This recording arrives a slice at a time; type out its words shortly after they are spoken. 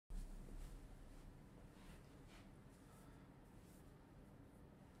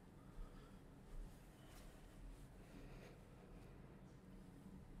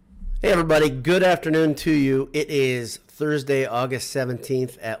Hey everybody, good afternoon to you. It is Thursday, August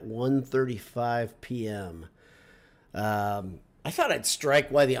 17th at 1:35 p.m. I thought I'd strike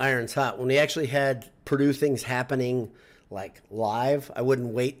while the iron's hot. When we actually had Purdue things happening like live, I wouldn't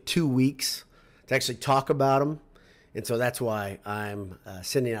wait 2 weeks to actually talk about them. And so that's why I'm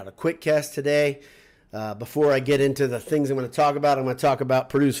sending out a quick cast today. Before I get into the things I'm going to talk about, I'm going to talk about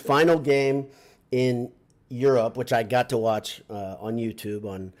Purdue's final game in Europe, which I got to watch on YouTube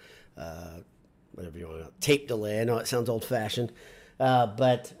on whatever you want, tape delay. I know it sounds old-fashioned,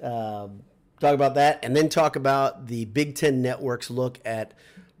 but talk about that, and then talk about the Big Ten Network's look at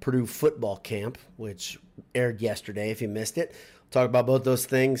Purdue football camp, which aired yesterday. If you missed it, talk about both those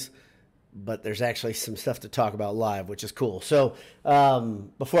things. But there's actually some stuff to talk about live, which is cool. So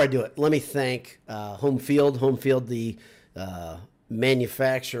before I do it, let me thank Home Field. Home Field, the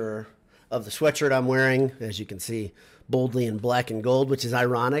manufacturer of the sweatshirt I'm wearing, as you can see, boldly in black and gold, which is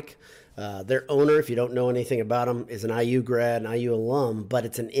ironic. Their owner, if you don't know anything about him, is an IU grad, an IU alum, but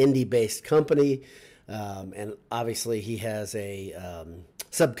it's an Indy-based company. And obviously he has a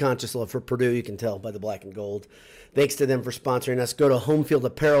subconscious love for Purdue. You can tell by the black and gold. Thanks to them for sponsoring us. Go to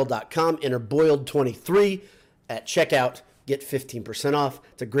homefieldapparel.com, enter Boiled23 at checkout, get 15% off.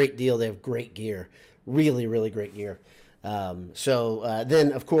 It's a great deal. They have great gear, really, really great gear.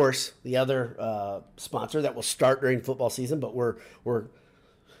 Then, of course, the other sponsor that will start during football season, but we're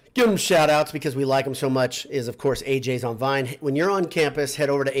giving them shout-outs because we like them so much, is, of course, AJ's on Vine. When you're on campus, head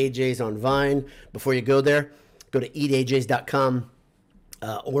over to AJ's on Vine. Before you go there, go to eatajs.com.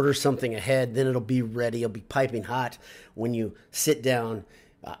 Order something ahead, then it'll be ready. It'll be piping hot when you sit down.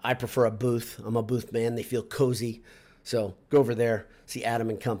 I prefer a booth. I'm a booth man. They feel cozy. So go over there, see Adam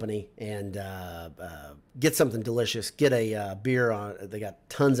and company, and get something delicious. Get a beer on. They got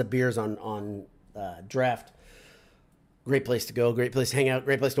tons of beers on draft. Great place to go. Great place to hang out.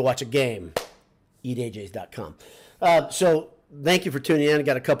 Great place to watch a game. EatAJs.com. So thank you for tuning in. I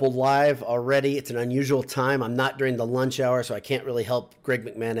got a couple live already. It's an unusual time. I'm not during the lunch hour, so I can't really help Greg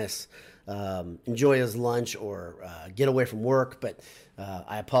McManus enjoy his lunch or get away from work, but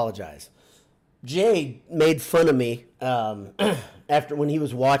I apologize. Jay made fun of me after when he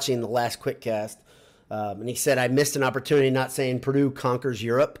was watching the last quick cast, and he said I missed an opportunity not saying Purdue conquers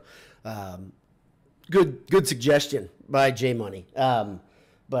Europe. Good suggestion by Jay Money.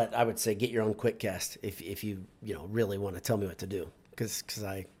 But I would say get your own quick cast if you really want to tell me what to do, because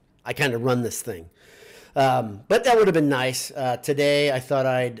I kind of run this thing. But that would have been nice. Today I thought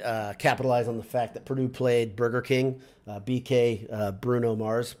I'd capitalize on the fact that Purdue played Burger King, BK Brno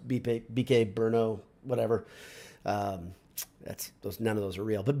Mars, BK Brno whatever. None of those are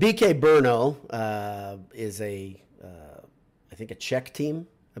real. But BK Brno is I think a Czech team,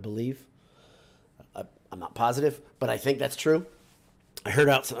 I believe. I'm not positive, but I think that's true. I heard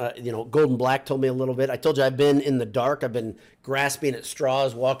out, Golden Black told me a little bit. I told you I've been in the dark. I've been grasping at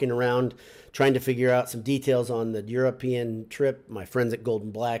straws, walking around, trying to figure out some details on the European trip. My friends at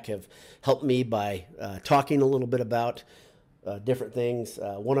Golden Black have helped me by talking a little bit about different things.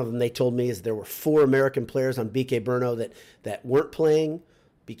 One of them they told me is there were 4 American players on BK Brno that weren't playing.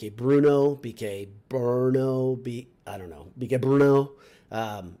 BK Brno, BK Brno.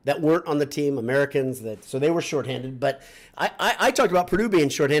 That weren't on the team, Americans, so they were shorthanded. But I talked about Purdue being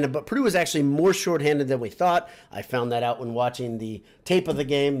shorthanded, but Purdue was actually more shorthanded than we thought. I found that out when watching the tape of the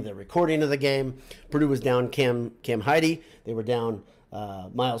game, the recording of the game. Purdue was down Cam Heide. They were down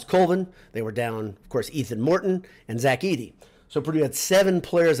Miles Colvin. They were down, of course, Ethan Morton and Zach Edey. So Purdue had 7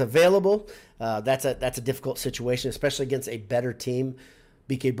 players available. That's a difficult situation, especially against a better team.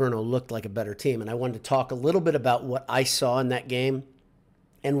 BK Brno looked like a better team, and I wanted to talk a little bit about what I saw in that game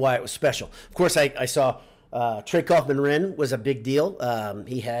and why it was special. Of course, I saw Trey Kaufman-Renn was a big deal.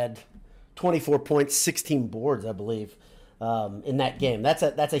 He had 24 points, 16 boards, I believe, in that game. That's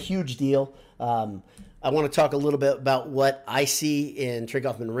a huge deal. I want to talk a little bit about what I see in Trey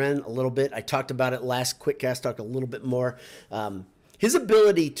Kaufman-Renn a little bit. I talked about it last quickcast, talked a little bit more. His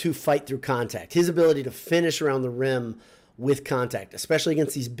ability to fight through contact, his ability to finish around the rim with contact, especially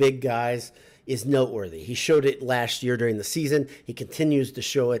against these big guys, is noteworthy. He showed it last year during the season. He continues to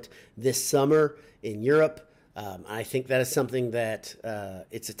show it this summer in Europe. I think that is something that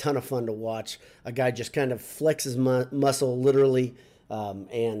it's a ton of fun to watch. A guy just kind of flexes muscle literally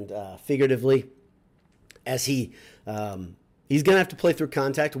and figuratively as he's going to have to play through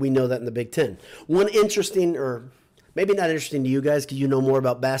contact. We know that in the Big Ten. One interesting, or maybe not interesting to you guys because you know more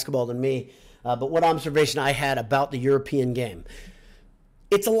about basketball than me, but what observation I had about the European game.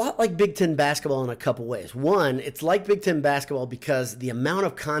 It's a lot like Big Ten basketball in a couple ways. One, it's like Big Ten basketball because the amount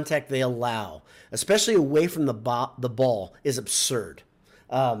of contact they allow, especially away from the ball, is absurd.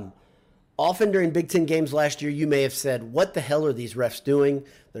 often during Big Ten games last year, you may have said, what the hell are these refs doing?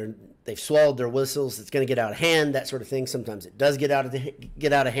 They've swallowed their whistles. It's going to get out of hand, that sort of thing. Sometimes it does get out of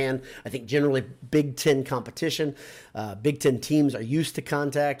hand. I think generally Big Ten competition, Big Ten teams are used to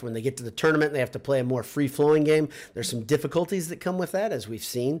contact. When they get to the tournament, they have to play a more free-flowing game. There's some difficulties that come with that, as we've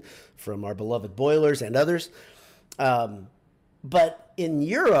seen from our beloved Boilers and others. But in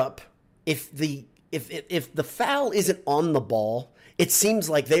Europe, if the foul isn't on the ball, it seems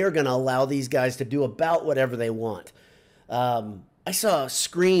like they are going to allow these guys to do about whatever they want. I saw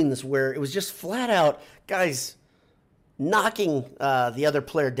screens where it was just flat out guys knocking the other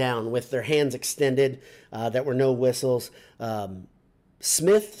player down with their hands extended. That were no whistles.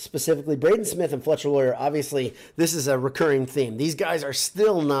 Smith specifically, Braden Smith and Fletcher Lawyer, obviously this is a recurring theme. These guys are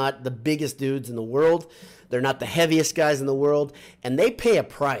still not the biggest dudes in the world. They're not the heaviest guys in the world, and they pay a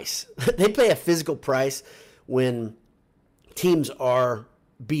price. They pay a physical price when teams are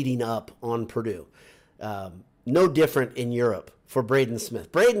beating up on Purdue. No different in Europe for Braden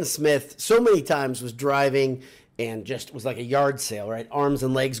Smith. Braden Smith so many times was driving and just was like a yard sale, right? Arms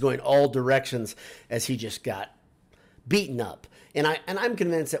and legs going all directions as he just got beaten up. And I'm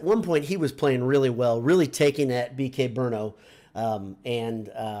convinced at one point he was playing really well, really taking at BK Brno,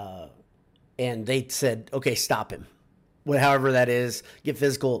 and they said, okay, stop him. However that is, get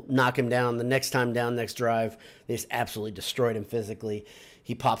physical, knock him down. The next time down, next drive, they just absolutely destroyed him physically.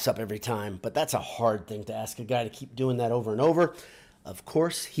 He pops up every time, but that's a hard thing to ask a guy to keep doing that over and over. Of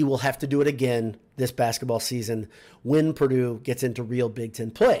course, he will have to do it again this basketball season when Purdue gets into real Big Ten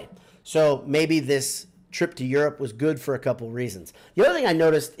play. So maybe this trip to Europe was good for a couple of reasons. The other thing I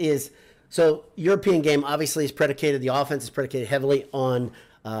noticed is, so European game obviously is predicated, the offense is predicated heavily on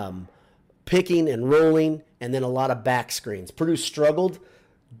picking and rolling, and then a lot of back screens. Purdue struggled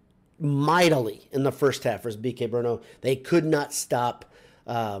mightily in the first half versus BK Brno. They could not stop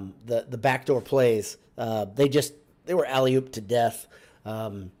the backdoor plays. They were alley-oop to death.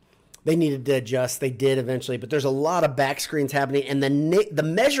 They needed to adjust. They did eventually, but there's a lot of back screens happening, and the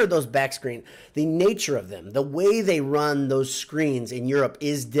measure of those back screens, the nature of them, the way they run those screens in Europe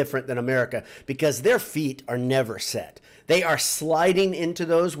is different than America because their feet are never set. They are sliding into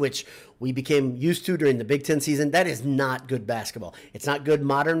those, which we became used to during the Big Ten season. That is not good basketball. It's not good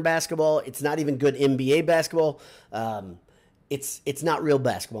modern basketball. It's not even good NBA basketball. It's not real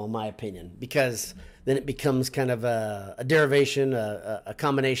basketball, in my opinion, because then it becomes kind of a derivation, a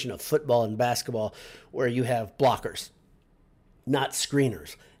combination of football and basketball where you have blockers, not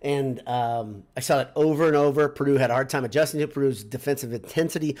screeners. And I saw it over and over. Purdue had a hard time adjusting to it. Purdue's defensive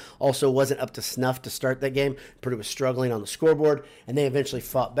intensity also wasn't up to snuff to start that game. Purdue was struggling on the scoreboard, and they eventually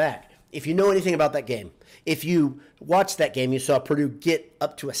fought back. If you know anything about that game, if you watched that game, you saw Purdue get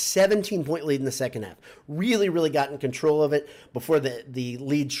up to a 17-point lead in the second half. Really, really got in control of it before the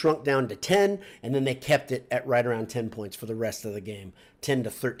lead shrunk down to 10, and then they kept it at right around 10 points for the rest of the game, 10 to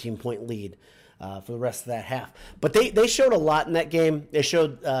 13-point lead for the rest of that half. But they showed a lot in that game. They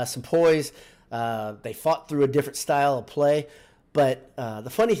showed some poise. They fought through a different style of play. But the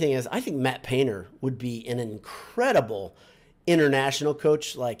funny thing is, I think Matt Painter would be an incredible international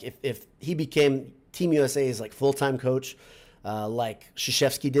coach. Like if he became Team USA's like full-time coach, like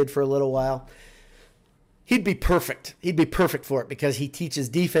Krzyzewski did for a little while, he'd be perfect. He'd be perfect for it because he teaches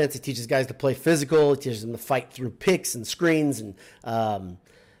defense. He teaches guys to play physical. He teaches them to fight through picks and screens. And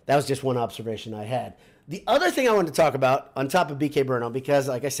that was just one observation I had. The other thing I wanted to talk about on top of BK Brno, because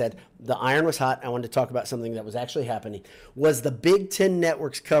like I said, the iron was hot. I wanted to talk about something that was actually happening, was the Big Ten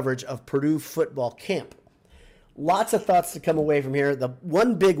Network's coverage of Purdue football camp. Lots of thoughts to come away from here. The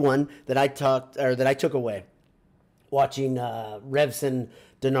one big one that I took away watching Revson,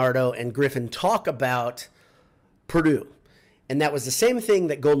 DiNardo, and Griffin talk about Purdue, and that was the same thing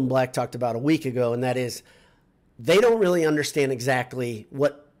that Golden Black talked about a week ago, and that is they don't really understand exactly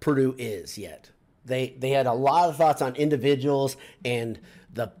what Purdue is yet. They had a lot of thoughts on individuals and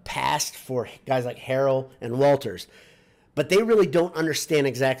the past for guys like Harrell and Walters, but they really don't understand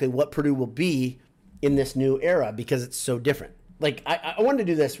exactly what Purdue will be in this new era because it's so different. Like, I wanted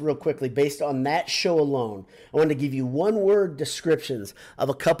to do this real quickly based on that show alone. I wanted to give you one-word descriptions of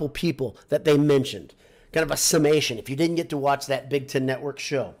a couple people that they mentioned, kind of a summation if you didn't get to watch that Big Ten Network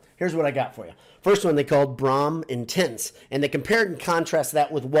show. Here's what I got for you. First one they called Brom intense, and they compared and contrasted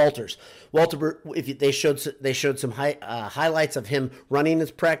that with Walters. They showed some highlights of him running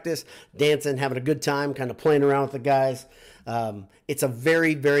his practice, dancing, having a good time, kind of playing around with the guys. It's a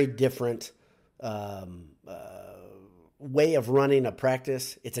very, very different way of running a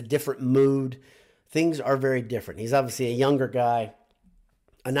practice. It's a different mood. Things are very different. He's obviously a younger guy,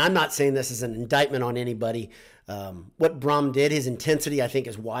 and I'm not saying this as an indictment on anybody. what Brom did, his intensity, I think,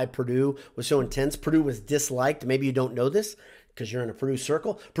 is why Purdue was so intense. Purdue was disliked. Maybe you don't know this because you're in a Purdue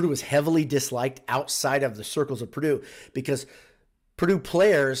circle. Purdue was heavily disliked outside of the circles of Purdue because Purdue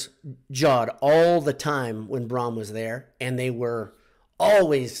players jawed all the time when Brom was there, and they were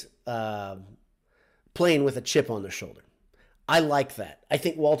always playing with a chip on their shoulder. I like that. I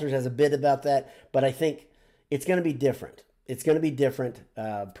think Walters has a bit about that, but I think it's going to be different. It's going to be different.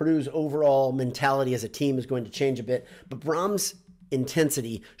 Purdue's overall mentality as a team is going to change a bit, but Brom's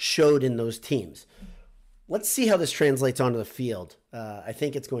intensity showed in those teams. Let's see how this translates onto the field. I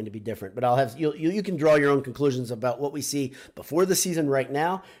think it's going to be different, but I'll have you can draw your own conclusions about what we see before the season right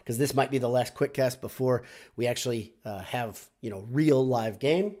now, because this might be the last quick cast before we actually have real live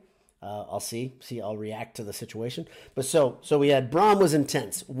game. I'll see. I'll react to the situation. But so we had Brom was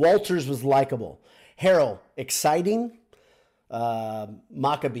intense. Walters was likable. Harrell, exciting.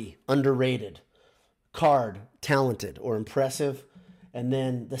 Maccabee, underrated. Card, talented or impressive. And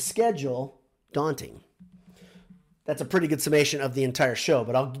then the schedule, daunting. That's a pretty good summation of the entire show,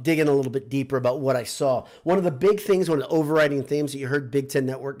 but I'll dig in a little bit deeper about what I saw. One of the big things, one of the overriding themes that you heard Big Ten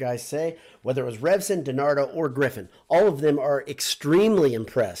Network guys say, whether it was Revson, DiNardo, or Griffin, all of them are extremely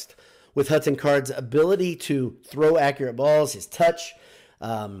impressed with Hudson Card's ability to throw accurate balls, his touch,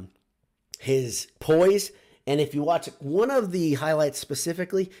 his poise. And if you watch one of the highlights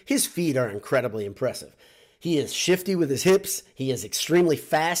specifically, his feet are incredibly impressive. He is shifty with his hips. He is extremely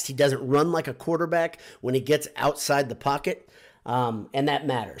fast. He doesn't run like a quarterback when he gets outside the pocket. And that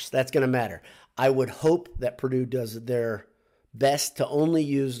matters. That's going to matter. I would hope that Purdue does their best to only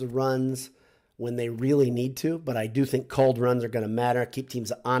use the runs when they really need to, but I do think called runs are going to matter, keep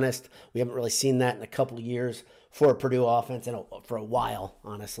teams honest. We haven't really seen that in a couple of years for a Purdue offense, and for a while,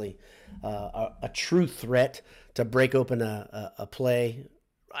 honestly. A true threat to break open a play.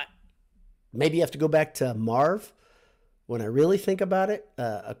 Maybe you have to go back to Marv when I really think about it.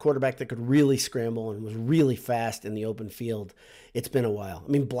 A quarterback that could really scramble and was really fast in the open field. It's been a while.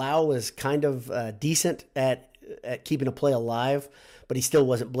 I mean, Blau was kind of decent at keeping a play alive, but he still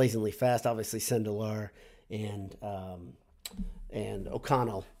wasn't blazingly fast. Obviously, Sendelar and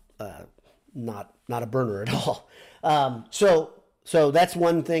O'Connell, not a burner at all. So that's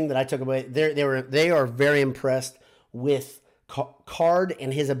one thing that I took away. They are very impressed with Card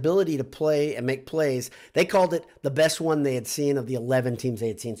and his ability to play and make plays. They called it the best one they had seen of the 11 teams they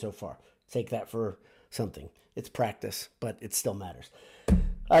had seen so far. Take that for something. It's practice, but it still matters.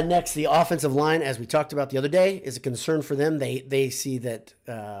 Next, the offensive line, as we talked about the other day, is a concern for them. They see that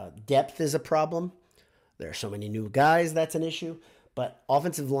depth is a problem. There are so many new guys, that's an issue. But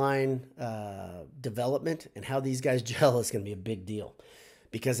offensive line development and how these guys gel is going to be a big deal,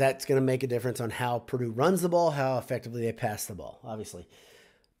 because that's going to make a difference on how Purdue runs the ball, how effectively they pass the ball, obviously.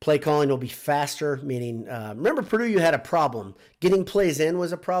 Play calling will be faster, meaning, remember Purdue, you had a problem. Getting plays in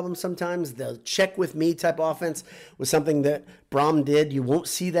was a problem sometimes. The check with me type offense was something that Brom did. You won't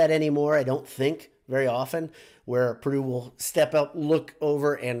see that anymore, I don't think, very often, where Purdue will step up, look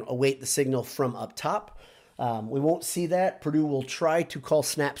over, and await the signal from up top. We won't see that. Purdue will try to call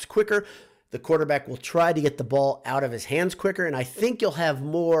snaps quicker. The quarterback will try to get the ball out of his hands quicker, and I think you'll have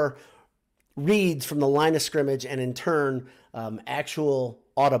more reads from the line of scrimmage and, in turn, actual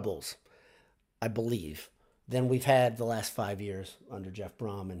audibles, I believe, than we've had the last 5 years under Jeff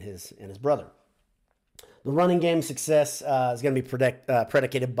Brom and his brother. The running game success is going to be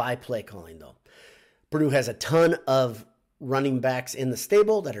predicated by play calling, though. Purdue has a ton of running backs in the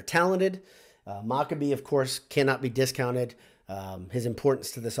stable that are talented. Maccabee, of course, cannot be discounted, his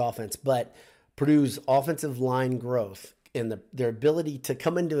importance to this offense, but Purdue's offensive line growth and their ability to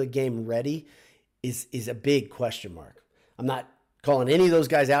come into a game ready is a big question mark. I'm not calling any of those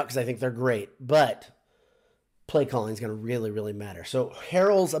guys out because I think they're great, but play calling is going to really, really matter. So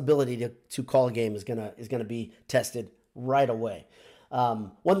Harrell's ability to call a game is going to be tested right away.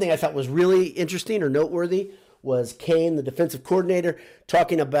 One thing I thought was really interesting or noteworthy was Kane, the defensive coordinator,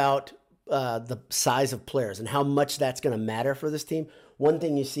 talking about the size of players and how much that's going to matter for this team. One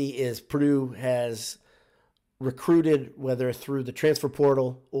thing you see is Purdue has recruited, whether through the transfer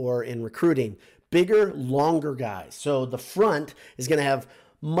portal or in recruiting, bigger, longer guys. So the front is going to have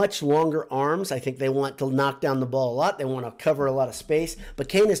much longer arms. I think they want to knock down the ball a lot. They want to cover a lot of space. But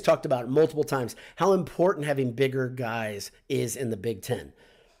Kane has talked about multiple times how important having bigger guys is in the Big Ten.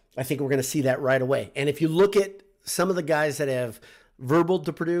 I think we're going to see that right away. And if you look at some of the guys that have verbaled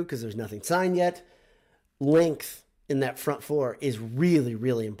to Purdue, because there's nothing signed yet, length in that front four is really,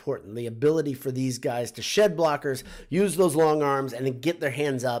 really important. The ability for these guys to shed blockers, use those long arms, and then get their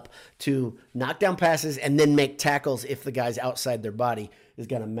hands up to knock down passes and then make tackles if the guy's outside their body is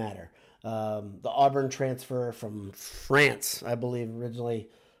going to matter. The Auburn transfer from France, I believe, originally.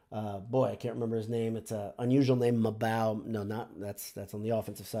 I can't remember his name. It's an unusual name, Mabau. No, not that's on the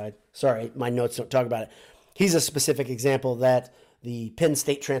offensive side. Sorry, my notes don't talk about it. He's a specific example that the Penn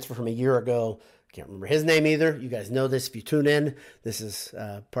State transfer from a year ago. Can't remember his name either. You guys know this if you tune in. This is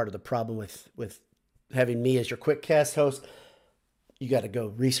part of the problem with having me as your quick cast host. You got to go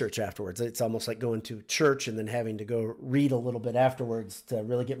research afterwards. It's almost like going to church and then having to go read a little bit afterwards to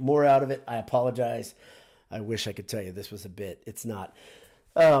really get more out of it. I apologize. I wish I could tell you this was a bit. It's not.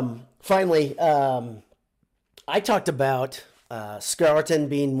 Finally, I talked about Scarleton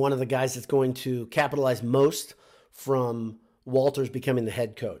being one of the guys that's going to capitalize most from Walters becoming the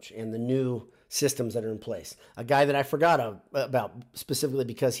head coach and the new systems that are in place. A guy that I forgot about specifically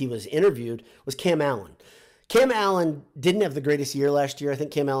because he was interviewed was Cam Allen. Cam Allen didn't have the greatest year last year. I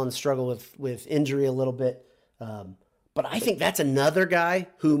think Cam Allen struggled with injury a little bit. But I think that's another guy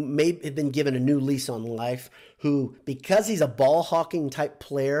who may have been given a new lease on life, who, because he's a ball hawking type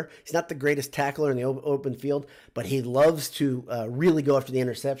player, he's not the greatest tackler in the open field, but he loves to really go after the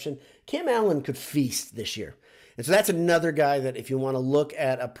interception. Cam Allen could feast this year. And so that's another guy that if you want to look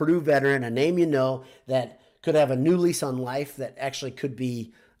at a Purdue veteran, a name you know, that could have a new lease on life, that actually could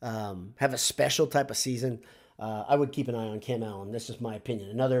be have a special type of season, I would keep an eye on Cam Allen. This is my opinion.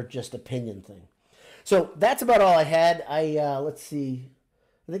 Another just opinion thing. So that's about all I had. Let's see.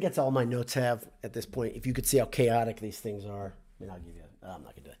 I think that's all my notes have at this point. If you could see how chaotic these things are. I mean, I'll give you. I'm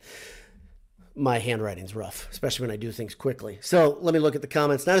not going to do it. My handwriting's rough, especially when I do things quickly. So let me look at the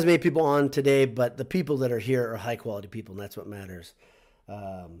comments. Not as many people on today, but the people that are here are high-quality people, and that's what matters.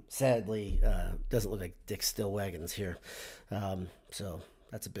 Sadly, doesn't look like Dick Stillwagon's here. So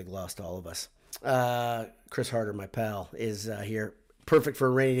that's a big loss to all of us. Chris Harder, my pal, is here. Perfect for a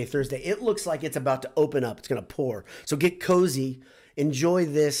rainy day Thursday. It looks like it's about to open up. It's going to pour. So get cozy. Enjoy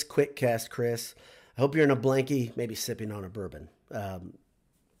this quick cast, Chris. I hope you're in a blankie, maybe sipping on a bourbon.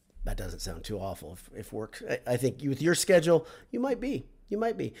 That doesn't sound too awful if work. I think with your schedule, you might be.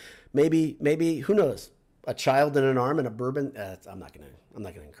 Maybe who knows? A child in an arm and a bourbon. I'm not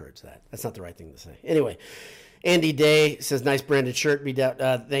gonna encourage that. That's not the right thing to say. Anyway, Andy Day says, "Nice branded shirt."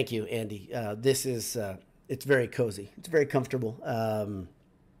 Thank you, Andy. This is. It's very cozy. It's very comfortable.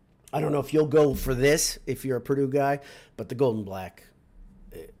 I don't know if you'll go for this if you're a Purdue guy, but the gold and black,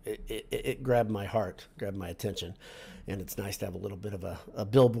 it grabbed my heart, grabbed my attention. And it's nice to have a little bit of a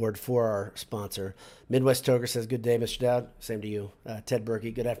billboard for our sponsor. Midwest Toker says, "Good day, Mr. Dowd." Same to you. Ted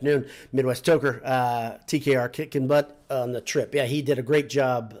Berkey, good afternoon. Midwest Toker, TKR kicking butt on the trip. Yeah, he did a great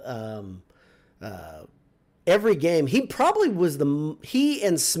job. Every game, he probably was he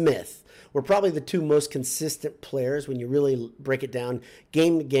and Smith were probably the two most consistent players when you really break it down.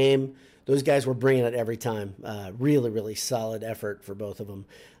 Game to game, those guys were bringing it every time. Really, really solid effort for both of them.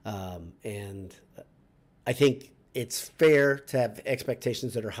 And I think it's fair to have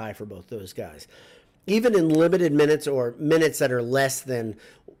expectations that are high for both those guys. Even in limited minutes or minutes that are less than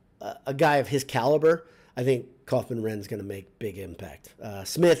a guy of his caliber, I think Kaufman-Wren's going to make big impact.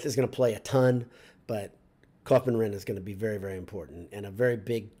 Smith is going to play a ton, but Kaufman-Wren is going to be very, very important and a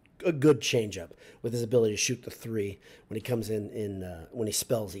good changeup with his ability to shoot the three when he comes in when he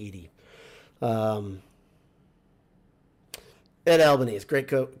spells Edie. Ed Albanese, great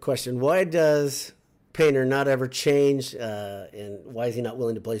question. Why does Painter not ever change, and why is he not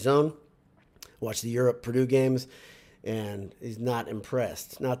willing to play zone? Watch the Europe Purdue games, and he's not that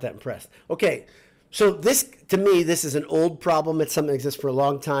impressed. Okay, so to me, this is an old problem. It's something that exists for a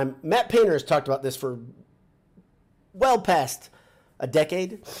long time. Matt Painter has talked about this for well past a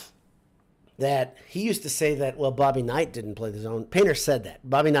decade, that he used to say that, well, Bobby Knight didn't play the zone. Painter said that.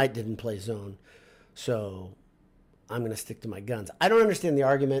 Bobby Knight didn't play zone, so I'm going to stick to my guns. I don't understand the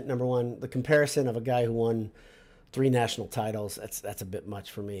argument, number one. The comparison of a guy who won 3 national titles, that's a bit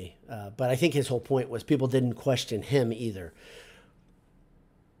much for me. But I think his whole point was people didn't question him either.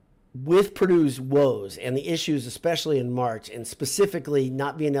 With Purdue's woes and the issues, especially in March, and specifically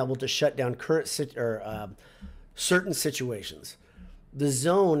not being able to shut down certain situations, the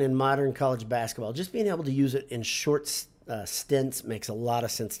zone in modern college basketball, just being able to use it in short stints makes a lot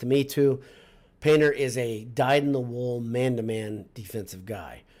of sense to me too. Painter is a dyed-in-the-wool, man-to-man defensive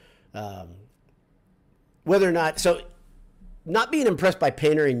guy. Not being impressed by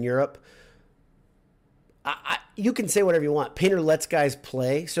Painter in Europe, you can say whatever you want. Painter lets guys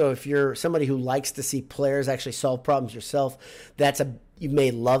play. So if you're somebody who likes to see players actually solve problems yourself, you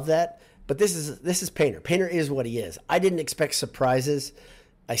may love that. But this is Painter. Painter is what he is. I didn't expect surprises.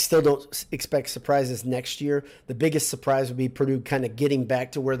 I still don't expect surprises next year. The biggest surprise would be Purdue kind of getting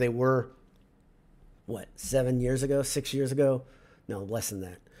back to where they were, 7 years ago, 6 years ago? No, less than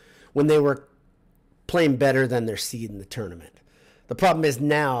that. when they were playing better than their seed in the tournament. The problem is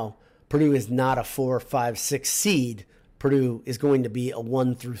now Purdue is not a 4, 5, 6 seed. Purdue is going to be a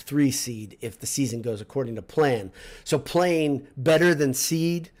 1 through 3 seed if the season goes according to plan. So playing better than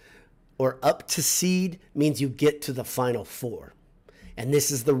seed or up to seed means you get to the Final Four. And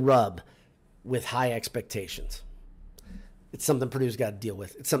this is the rub with high expectations. It's something Purdue's got to deal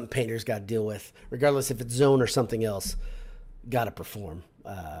with. It's something Painter's got to deal with. Regardless if it's zone or something else, got to perform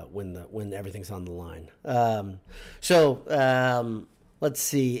when everything's on the line. Let's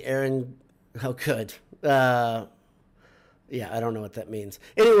see. Aaron, how good. Yeah, I don't know what that means.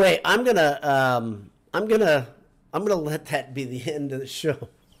 Anyway, I'm gonna let that be the end of the show.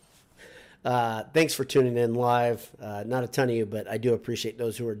 Thanks for tuning in live. Not a ton of you, but I do appreciate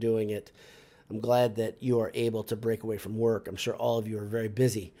those who are doing it. I'm glad that you are able to break away from work. I'm sure all of you are very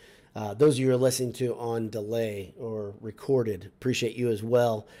busy. Those of you who are listening to on delay or recorded, appreciate you as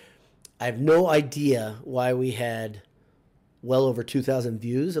well. I have no idea why we had well over 2,000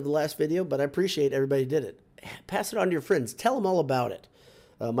 views of the last video, but I appreciate everybody did it. Pass it on to your friends. Tell them all about it.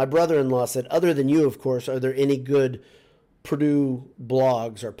 My brother-in-law said, other than you, of course, are there any good Purdue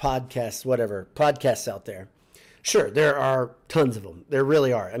blogs or podcasts, whatever, podcasts out there? Sure, there are tons of them. There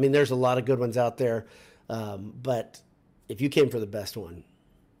really are. I mean, there's a lot of good ones out there. But if you came for the best one,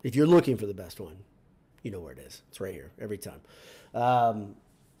 if you're looking for the best one, you know where it is. It's right here every time.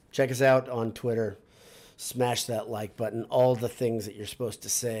 Check us out on Twitter. Smash that like button. All the things that you're supposed to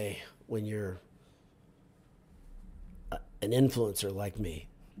say when you're an influencer like me.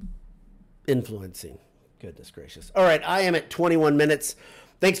 Influencing. Goodness gracious. All right, I am at 21 minutes.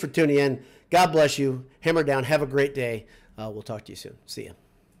 Thanks for tuning in. God bless you. Hammer down. Have a great day. We'll talk to you soon. See ya.